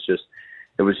stand up was just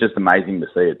amazing to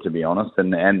see it, to be honest.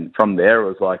 And from there, it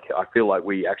was like, I feel like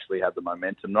we actually had the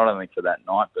momentum, not only for that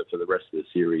night, but for the rest of the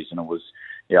series. And I was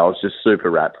just super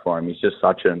wrapped for him. He's just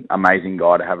such an amazing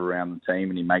guy to have around the team,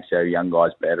 and he makes our young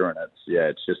guys better. And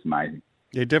it's just amazing.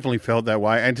 Yeah, definitely felt that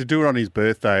way. And to do it on his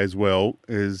birthday as well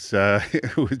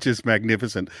it was just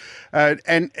magnificent.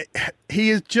 And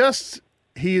he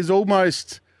is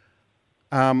almost,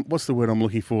 what's the word I'm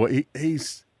looking for?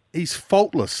 He's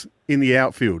faultless in the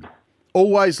outfield.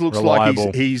 Always looks reliable.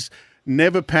 Like he's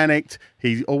never panicked.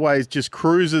 He always just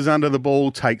cruises under the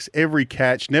ball, takes every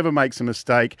catch, never makes a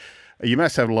mistake. You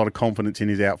must have a lot of confidence in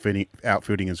his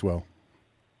outfielding as well.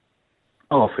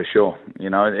 Oh, for sure.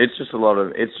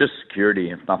 It's just security,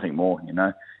 if nothing more.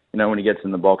 When he gets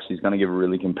in the box, he's going to give a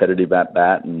really competitive at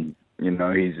bat, and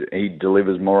he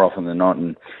delivers more often than not.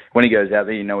 And when he goes out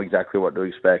there, you know exactly what to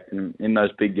expect. And in those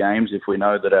big games, if we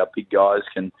know that our big guys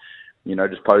can,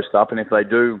 just post up, and if they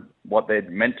do what they're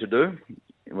meant to do,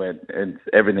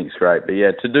 everything's great. But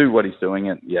yeah, to do what he's doing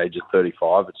at the age of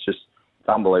 35, it's just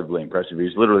unbelievably impressive.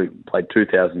 He's literally played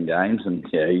 2,000 games, and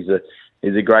yeah, he's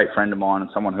a great friend of mine and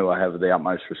someone who I have the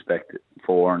utmost respect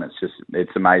for. And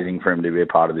it's amazing for him to be a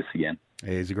part of this again.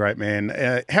 He's a great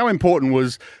man. How important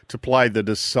was to play the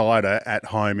decider at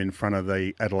home in front of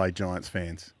the Adelaide Giants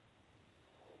fans?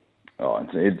 Oh,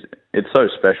 it's so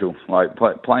special. Like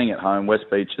playing at home, West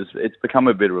Beach it's become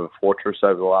a bit of a fortress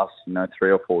over the last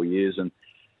 3 or 4 years, and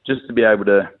just to be able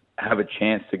to have a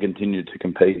chance to continue to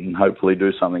compete and hopefully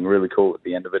do something really cool at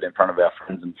the end of it in front of our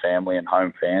friends and family and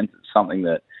home fans, it's something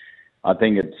that I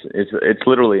think it's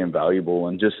literally invaluable.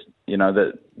 And just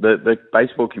the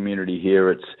baseball community here,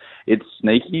 it's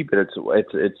sneaky, but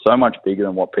it's so much bigger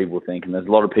than what people think, and there's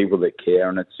a lot of people that care,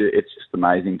 and it's just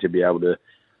amazing to be able to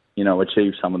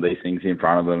achieve some of these things in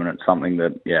front of them. And it's something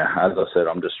that, as I said,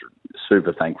 I'm just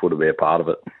super thankful to be a part of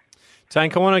it.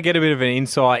 Tank, I want to get a bit of an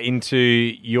insight into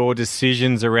your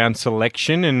decisions around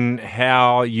selection and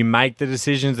how you make the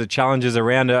decisions, the challenges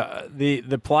around it.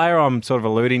 The player I'm sort of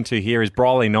alluding to here is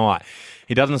Briley Knight.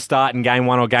 He doesn't start in game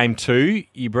 1 or game 2.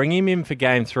 You bring him in for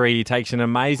game 3. He takes an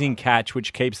amazing catch,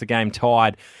 which keeps the game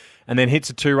tied, and then hits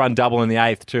a 2-run double in the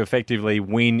 8th to effectively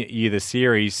win you the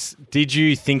series. Did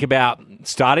you think about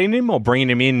starting him or bringing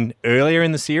him in earlier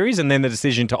in the series, and then the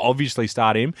decision to obviously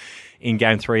start him in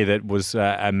game 3 that was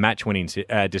a match-winning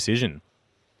decision?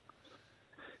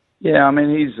 Yeah, I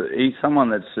mean, he's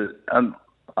someone that's...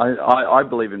 I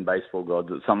believe in baseball gods.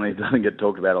 It's something that doesn't get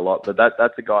talked about a lot, but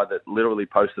that's a guy that literally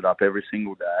posted up every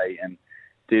single day and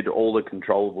did all the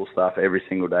controllable stuff every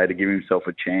single day to give himself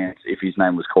a chance if his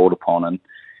name was called upon. And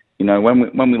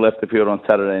when we left the field on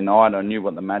Saturday night, I knew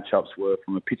what the matchups were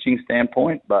from a pitching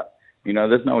standpoint, but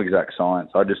there's no exact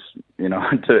science. I just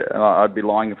I'd be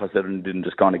lying if I said I didn't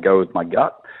just kind of go with my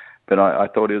gut. But I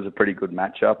thought it was a pretty good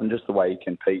matchup, and just the way he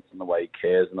competes and the way he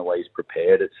cares and the way he's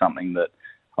prepared, it's something that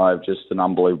I have just an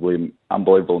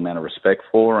unbelievable amount of respect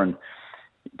for. And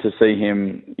to see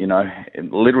him,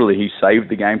 literally he saved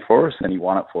the game for us and he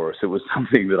won it for us. It was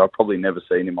something that I've probably never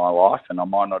seen in my life, and I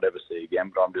might not ever see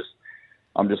again, but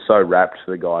I'm just so rapt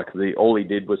for the guy, because all he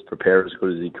did was prepare as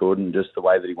good as he could, and just the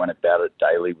way that he went about it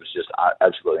daily was just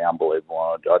absolutely unbelievable.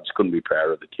 I just couldn't be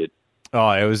prouder of the kid.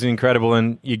 Oh, it was incredible,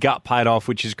 and your gut paid off,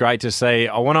 which is great to see.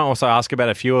 I want to also ask about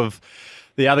a few of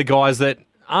the other guys that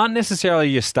aren't necessarily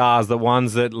your stars, the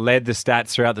ones that led the stats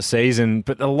throughout the season,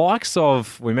 but the likes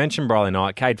of, we mentioned Briley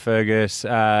Knight, Cade Fergus,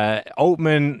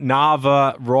 Altman,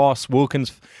 Nava, Ross,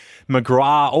 Wilkins,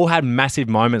 McGrath, all had massive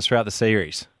moments throughout the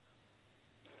series.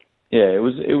 Yeah, it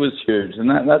was huge, and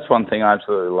that's one thing I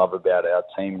absolutely love about our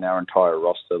team and our entire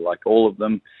roster. Like all of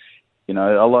them, a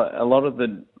lot of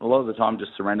the time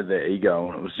just surrendered their ego,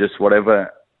 and it was just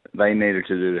whatever they needed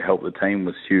to do to help the team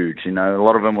was huge. A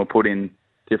lot of them were put in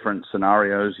different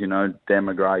scenarios. Dan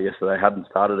McGrath yesterday hadn't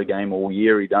started a game all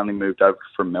year. He'd only moved over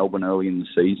from Melbourne early in the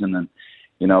season, and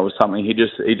it was something he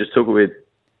just took it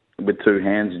with two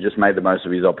hands and just made the most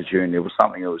of his opportunity. It was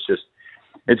something that was just.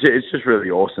 It's just really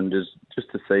awesome just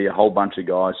to see a whole bunch of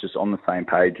guys just on the same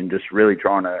page and just really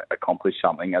trying to accomplish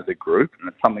something as a group. And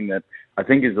it's something that I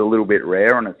think is a little bit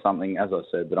rare, and it's something, as I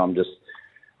said, that I'm just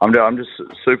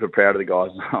super proud of the guys.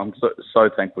 I'm so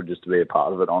thankful just to be a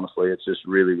part of it. Honestly, it's just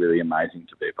really, really amazing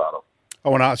to be a part of. I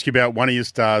want to ask you about one of your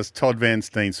stars, Todd Van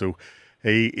Steensel.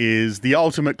 He is the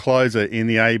ultimate closer in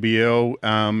the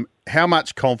ABL. How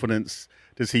much confidence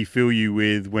does he fill you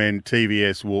with when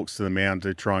TVS walks to the mound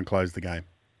to try and close the game?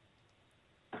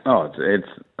 Oh, it's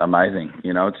amazing.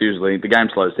 It's usually the game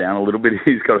slows down a little bit.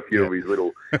 He's got a few of his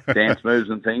little dance moves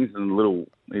and things, and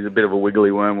he's a bit of a wiggly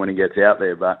worm when he gets out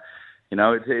there. But he's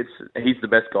the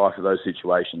best guy for those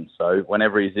situations. So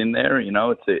whenever he's in there,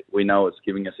 we know it's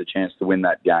giving us a chance to win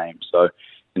that game. So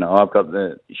I've got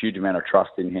the huge amount of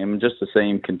trust in him, and just to see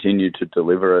him continue to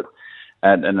deliver it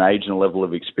at an age and a level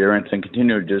of experience and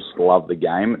continue to just love the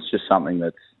game. It's just something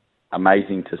that's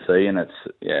amazing to see, and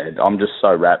I'm just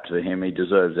so rapt for him. He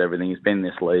deserves everything. He's been in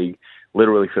this league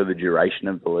literally for the duration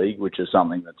of the league, which is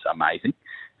something that's amazing.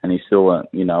 And he's still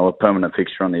a permanent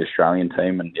fixture on the Australian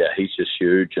team, and he's just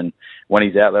huge. And when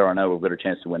he's out there, I know we've got a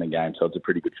chance to win a game, so it's a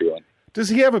pretty good feeling. Does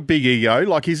he have a big ego?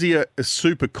 Like, is he a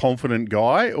super confident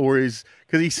guy, or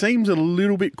because he seems a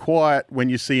little bit quiet when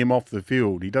you see him off the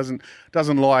field? He doesn't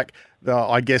like,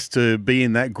 I guess, to be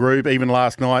in that group. Even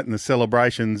last night in the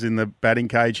celebrations in the batting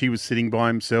cage, he was sitting by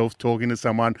himself talking to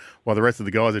someone while the rest of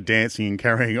the guys are dancing and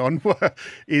carrying on.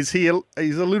 He's a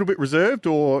little bit reserved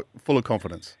or full of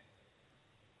confidence?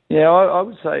 Yeah, I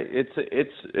would say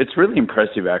it's really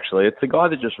impressive, actually. It's a guy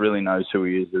that just really knows who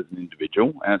he is as an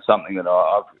individual, and it's something that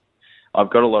I've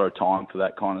got a lot of time for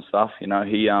that kind of stuff. You know,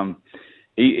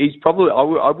 he's probably,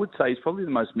 I would say he's probably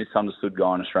the most misunderstood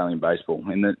guy in Australian baseball.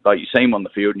 In that, like, you see him on the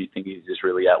field and you think he's this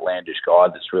really outlandish guy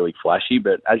that's really flashy,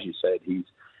 but as you said,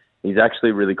 he's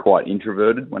actually really quite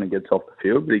introverted when he gets off the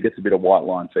field, but he gets a bit of white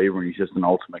line fever and he's just an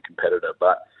ultimate competitor.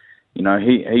 But you know,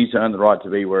 he's earned the right to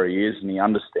be where he is, and he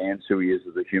understands who he is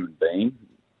as a human being,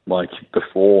 like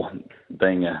before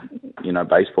being a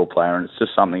baseball player. And it's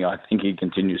just something I think he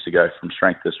continues to go from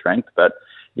strength to strength. But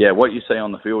yeah, what you see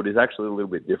on the field is actually a little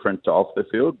bit different to off the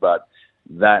field, but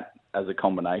that as a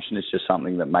combination is just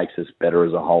something that makes us better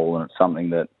as a whole, and it's something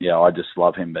that I just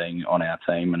love him being on our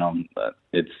team, and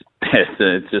it's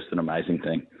just an amazing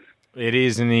thing. It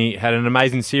is, and he had an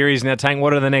amazing series. Now, Tank, what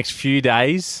do the next few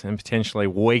days and potentially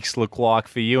weeks look like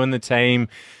for you and the team?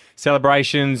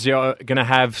 Celebrations, you're going to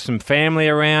have some family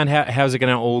around. How's it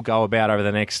going to all go about over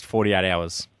the next 48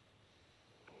 hours?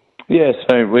 Yeah,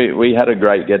 so we had a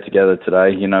great get-together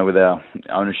today, with our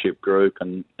ownership group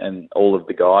and all of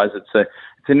the guys. It's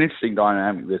an interesting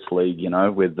dynamic, this league,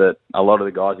 with that a lot of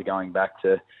the guys are going back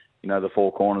to, the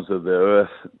four corners of the earth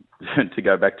to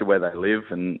go back to where they live,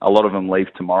 and a lot of them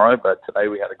leave tomorrow. But today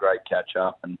we had a great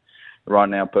catch-up, and right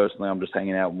now, personally, I'm just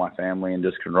hanging out with my family and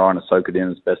just trying to soak it in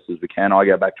as best as we can. I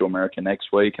go back to America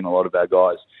next week, and a lot of our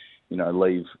guys,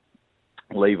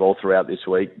 leave all throughout this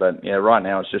week. But yeah, right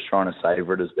now it's just trying to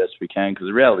savour it as best we can, because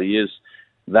the reality is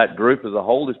that group as a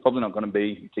whole is probably not going to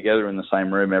be together in the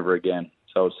same room ever again.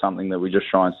 So it's something that we just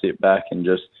try and sit back and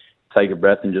just take a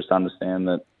breath and just understand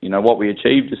that, what we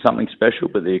achieved is something special,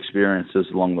 but the experiences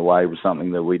along the way was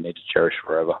something that we need to cherish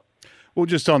forever. Well,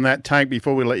 just on that, Tank,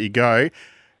 before we let you go,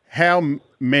 how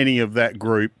many of that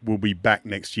group will be back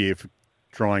next year for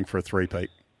trying for a three-peat?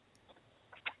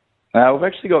 We've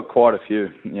actually got quite a few.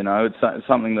 It's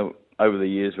something that over the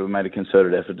years we've made a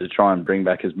concerted effort to try and bring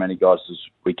back as many guys as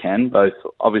we can, both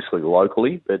obviously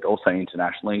locally, but also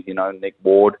internationally. Nick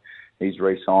Ward, he's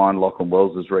re-signed. Lachlan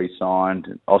Wells is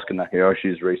re-signed. Oscar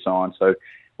Nakayoshi is re-signed. So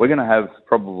we're going to have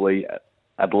probably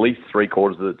at least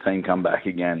three-quarters of the team come back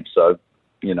again. So,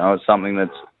 it's something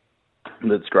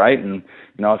that's great. And,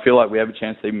 I feel like we have a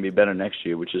chance to even be better next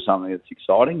year, which is something that's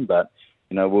exciting. But,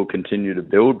 we'll continue to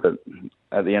build. But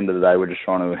at the end of the day, we're just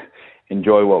trying to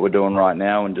enjoy what we're doing right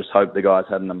now and just hope the guys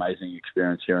had an amazing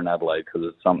experience here in Adelaide, because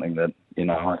it's something that,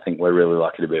 I think we're really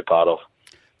lucky to be a part of.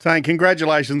 Tank,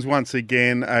 congratulations once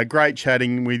again. Great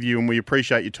chatting with you, and we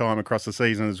appreciate your time across the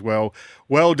season as well.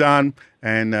 Well done,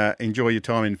 and enjoy your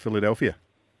time in Philadelphia.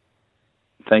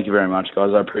 Thank you very much,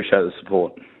 guys. I appreciate the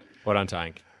support. Well done,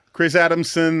 Tank. Chris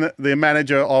Adamson, the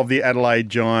manager of the Adelaide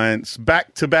Giants,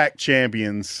 back-to-back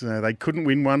champions. They couldn't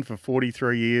win one for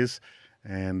 43 years.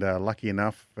 And lucky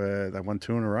enough, they won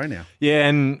two in a row now. Yeah,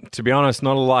 and to be honest,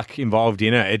 not a luck involved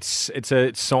in it. It's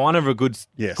a sign of a good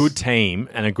team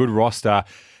and a good roster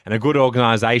and a good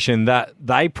organisation that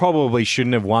they probably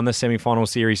shouldn't have won the semi-final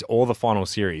series or the final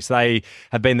series. They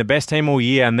have been the best team all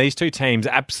year, and these two teams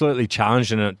absolutely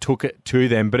challenged and it took it to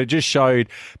them. But it just showed,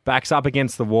 backs up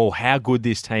against the wall, how good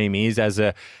this team is as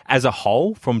a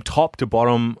whole, from top to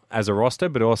bottom as a roster,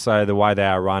 but also the way they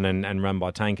are run and run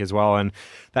by Tank as well. And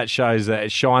that shows that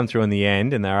it shined through in the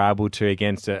end, and they're able to,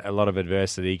 against a lot of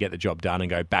adversity, get the job done and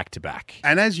go back to back.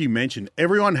 And as you mentioned,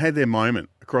 everyone had their moment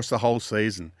across the whole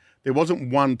season. There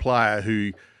wasn't one player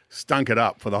who stunk it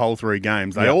up for the whole three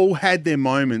games. They all had their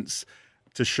moments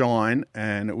to shine,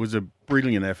 and it was a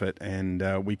brilliant effort,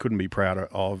 and we couldn't be prouder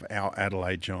of our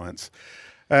Adelaide Giants.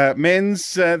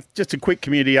 Men's, just a quick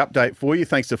community update for you,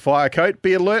 thanks to Firecoat.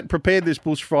 Be alert and prepared this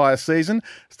bushfire season.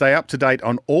 Stay up to date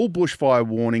on all bushfire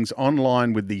warnings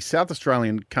online with the South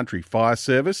Australian Country Fire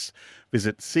Service.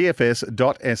 Visit cfs.sa.gov.au.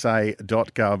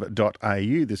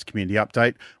 This community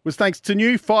update was thanks to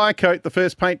new Firecoat, the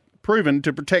first paint proven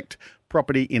to protect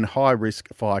property in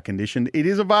high-risk fire condition. It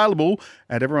is available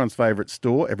at everyone's favourite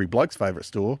store, every bloke's favourite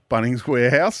store, Bunnings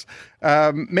Warehouse.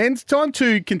 Men's, time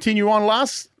to continue on.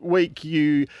 Last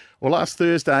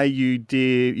Thursday, you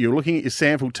were looking at your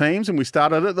sample teams, and we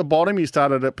started at the bottom. You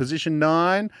started at position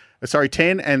 10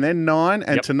 and then 9.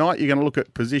 And tonight you're going to look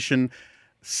at position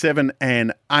 7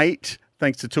 and 8.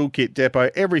 Thanks to Toolkit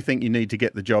Depot, everything you need to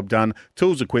get the job done.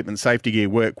 Tools, equipment, safety gear,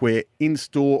 workwear,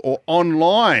 in-store or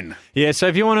online. Yeah, so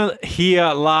if you want to hear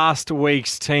last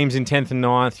week's teams in 10th and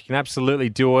 9th, you can absolutely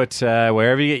do it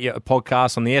wherever you get your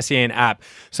podcast on the SEN app.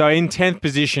 So in 10th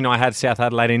position, I had South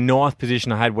Adelaide. In 9th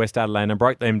position, I had West Adelaide, and I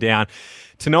broke them down.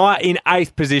 Tonight, in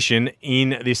 8th position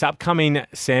in this upcoming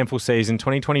sample season,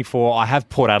 2024, I have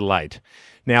Port Adelaide.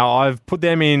 Now, I've put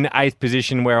them in 8th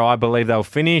position where I believe they'll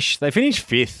finish. They finished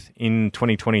 5th in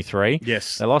 2023.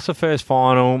 Yes. They lost the first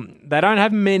final. They don't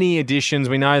have many additions.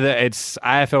 We know that it's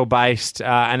AFL-based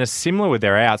and it's similar with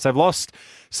their outs. They've lost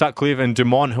Sutcliffe and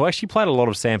Dumont, who actually played a lot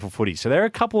of sample footy. So there are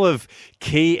a couple of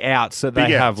key outs that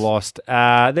they have lost.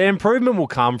 Their improvement will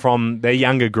come from their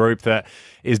younger group that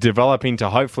is developing to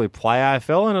hopefully play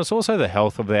AFL, and it's also the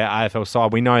health of their AFL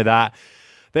side. We know that.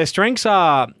 Their strengths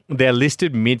are their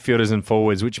listed midfielders and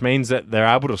forwards, which means that they're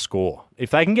able to score. If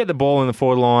they can get the ball in the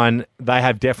forward line, they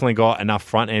have definitely got enough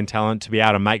front-end talent to be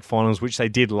able to make finals, which they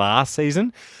did last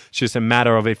season. It's just a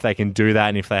matter of if they can do that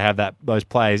and if they have those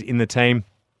players in the team.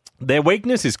 Their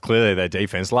weakness is clearly their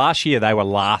defence. Last year, they were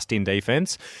last in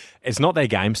defence. It's not their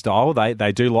game style.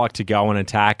 They do like to go and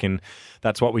attack, and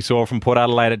that's what we saw from Port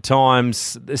Adelaide at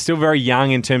times. They're still very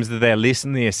young in terms of their list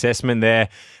and the assessment there,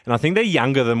 and I think they're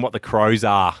younger than what the Crows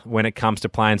are when it comes to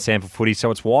playing sample footy, so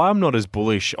it's why I'm not as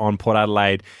bullish on Port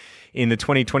Adelaide in the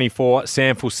 2024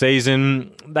 sample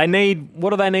season. What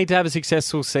do they need to have a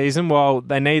successful season? Well,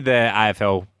 they need their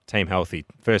AFL team healthy,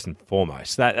 first and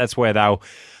foremost. That's where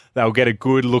they'll get a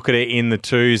good look at it in the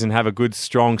twos and have a good,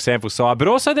 strong sample side. But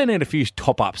also they need a few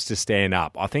top-ups to stand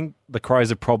up. I think the Crows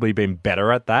have probably been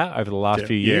better at that over the last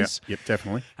few years. Yep,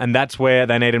 definitely. And that's where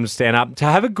they need them to stand up. To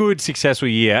have a good, successful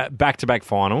year, back-to-back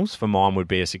finals, for mine, would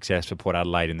be a success for Port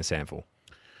Adelaide in the sample.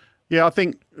 Yeah, I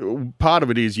think part of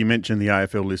it is you mentioned the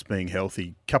AFL list being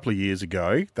healthy. A couple of years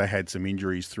ago, they had some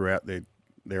injuries throughout their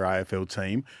AFL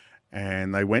team,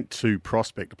 and they went to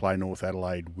Prospect to play North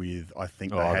Adelaide with, I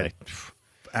think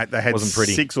they had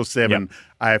 6 or 7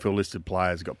 AFL listed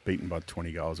players got beaten by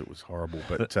 20 goals. It was horrible.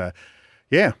 But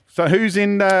so who's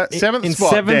in 7th spot, In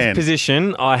 7th Dan?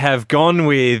 position, I have gone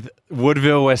with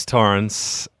Woodville West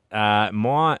Torrens.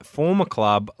 My former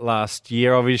club last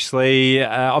year, obviously.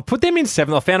 I put them in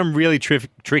 7th. I found them really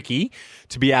tricky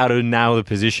to be able to nail the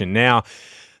position. Now,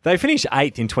 they finished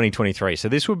 8th in 2023, so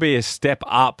this would be a step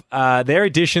up. Their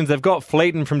additions, they've got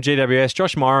Fleeton from GWS.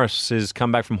 Josh Morris has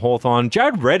come back from Hawthorn.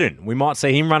 Jared Redden, we might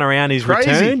see him run around. He's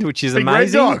returned, which is Big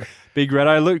amazing. Red Dog. Big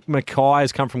Reddo. Luke Mackay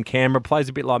has come from Canberra, plays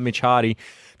a bit like Mitch Hardy.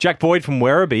 Jack Boyd from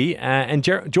Werribee and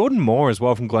Jordan Moore as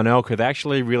well from Glenelg, they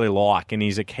actually really like, and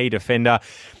he's a key defender.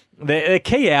 They're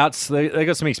key outs. They've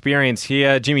got some experience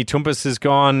here. Jimmy Tumpus has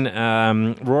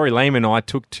gone. Rory Lehman I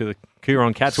took to the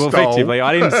Coorong Cats. Well, effectively,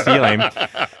 I didn't steal him.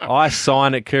 I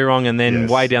signed at Coorong, and then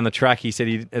way down the track, he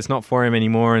said it's not for him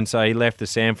anymore, and so he left the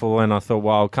sample, and I thought,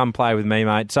 well, come play with me,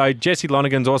 mate. So Jesse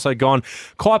Lonergan's also gone.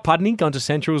 Kai Pudney gone to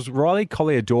Centrals. Riley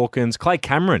Collier-Dawkins, Clay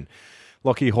Cameron,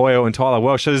 Lockie Hoyle, and Tyler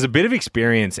Welsh. So there's a bit of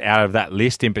experience out of that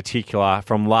list in particular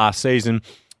from last season.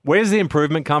 Where's the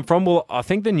improvement come from? Well, I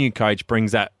think the new coach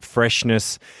brings that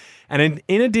freshness. And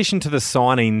in addition to the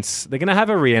signings, they're going to have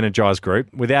a re-energised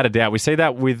group, without a doubt. We see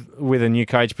that with a new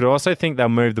coach, but I also think they'll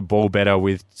move the ball better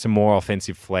with some more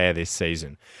offensive flair this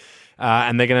season.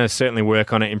 And they're going to certainly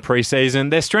work on it in pre-season.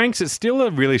 Their strengths, it's still a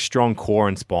really strong core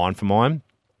and spine for mine.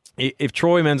 If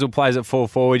Troy Menzel plays at full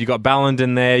forward, you've got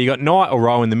Ballenden there, you've got Knight or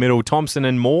Rowe in the middle, Thompson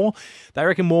and Moore. They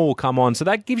reckon Moore will come on. So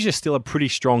that gives you still a pretty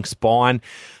strong spine.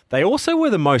 They also were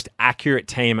the most accurate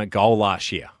team at goal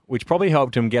last year, which probably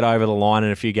helped them get over the line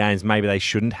in a few games. Maybe they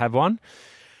shouldn't have won.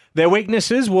 Their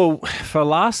weaknesses, well, for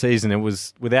last season, it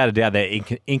was without a doubt their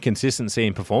inconsistency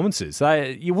in performances.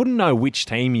 You wouldn't know which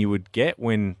team you would get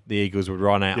when the Eagles would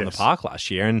run out on the park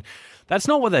last year. And that's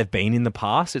not what they've been in the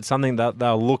past. It's something that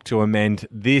they'll look to amend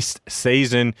this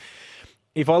season.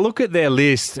 If I look at their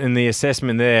list and the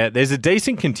assessment there's a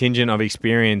decent contingent of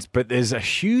experience, but there's a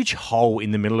huge hole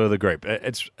in the middle of the group.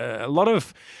 It's a lot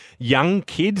of young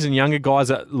kids and younger guys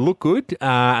that look good,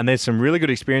 and there's some really good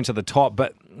experience at the top,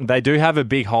 but they do have a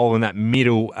big hole in that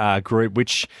middle group,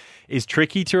 which is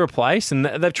tricky to replace. And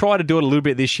they've tried to do it a little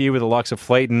bit this year with the likes of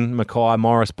Fleeton, Mackay,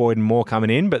 Morris, Boyd and Moore coming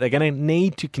in, but they're going to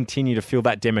need to continue to fill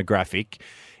that demographic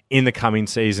in the coming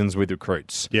seasons with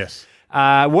recruits. Yes.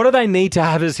 What do they need to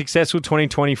have a successful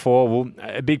 2024? Well,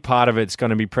 a big part of it's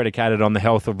going to be predicated on the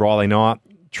health of Riley Knight,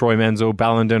 Troy Menzel,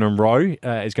 Ballenden and Rowe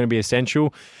is going to be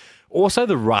essential. Also,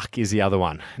 the ruck is the other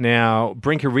one. Now,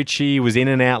 Brinker Ritchie was in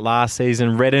and out last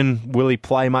season. Redden, will he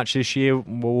play much this year?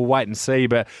 We'll wait and see,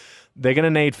 but they're going to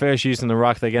need first use in the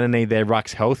ruck. They're going to need their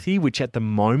rucks healthy, which at the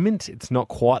moment, it's not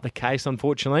quite the case,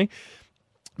 unfortunately.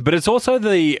 But it's also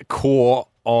the core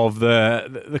of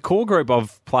the core group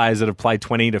of players that have played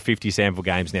 20 to 50 sample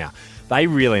games now. They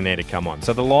really need to come on.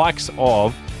 So the likes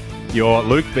of your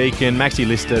Luke Beacon, Maxi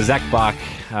Lister, Zach Buck,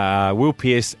 Will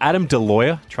Pearce, Adam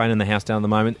DeLoyer, training the house down at the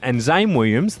moment, and Zane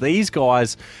Williams, these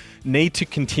guys need to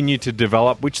continue to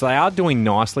develop, which they are doing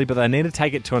nicely, but they need to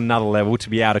take it to another level to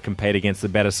be able to compete against the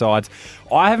better sides.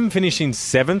 I haven't finished in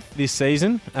 7th this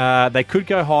season. They could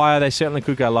go higher, they certainly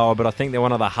could go lower, but I think they're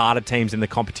one of the harder teams in the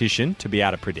competition to be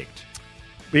able to predict.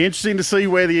 Be interesting to see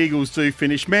where the Eagles do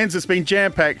finish. Men's, it's been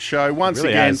jam-packed show. Once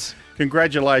really again, has.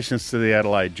 Congratulations to the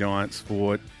Adelaide Giants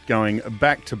for going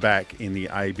back-to-back in the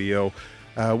ABL.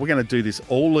 We're going to do this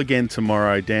all again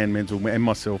tomorrow, Dan Menzel and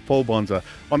myself, Paul Bonza,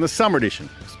 on the summer edition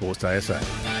of Sportsday SA.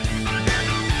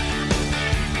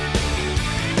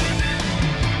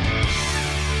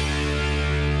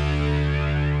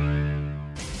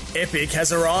 Epic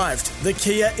has arrived. The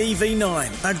Kia EV9,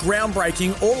 a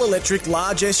groundbreaking all-electric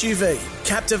large SUV.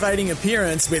 Captivating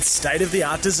appearance with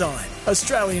state-of-the-art design.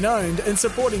 Australian owned and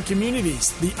supporting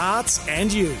communities, the arts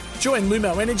and you. Join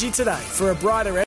Lumo Energy today for a brighter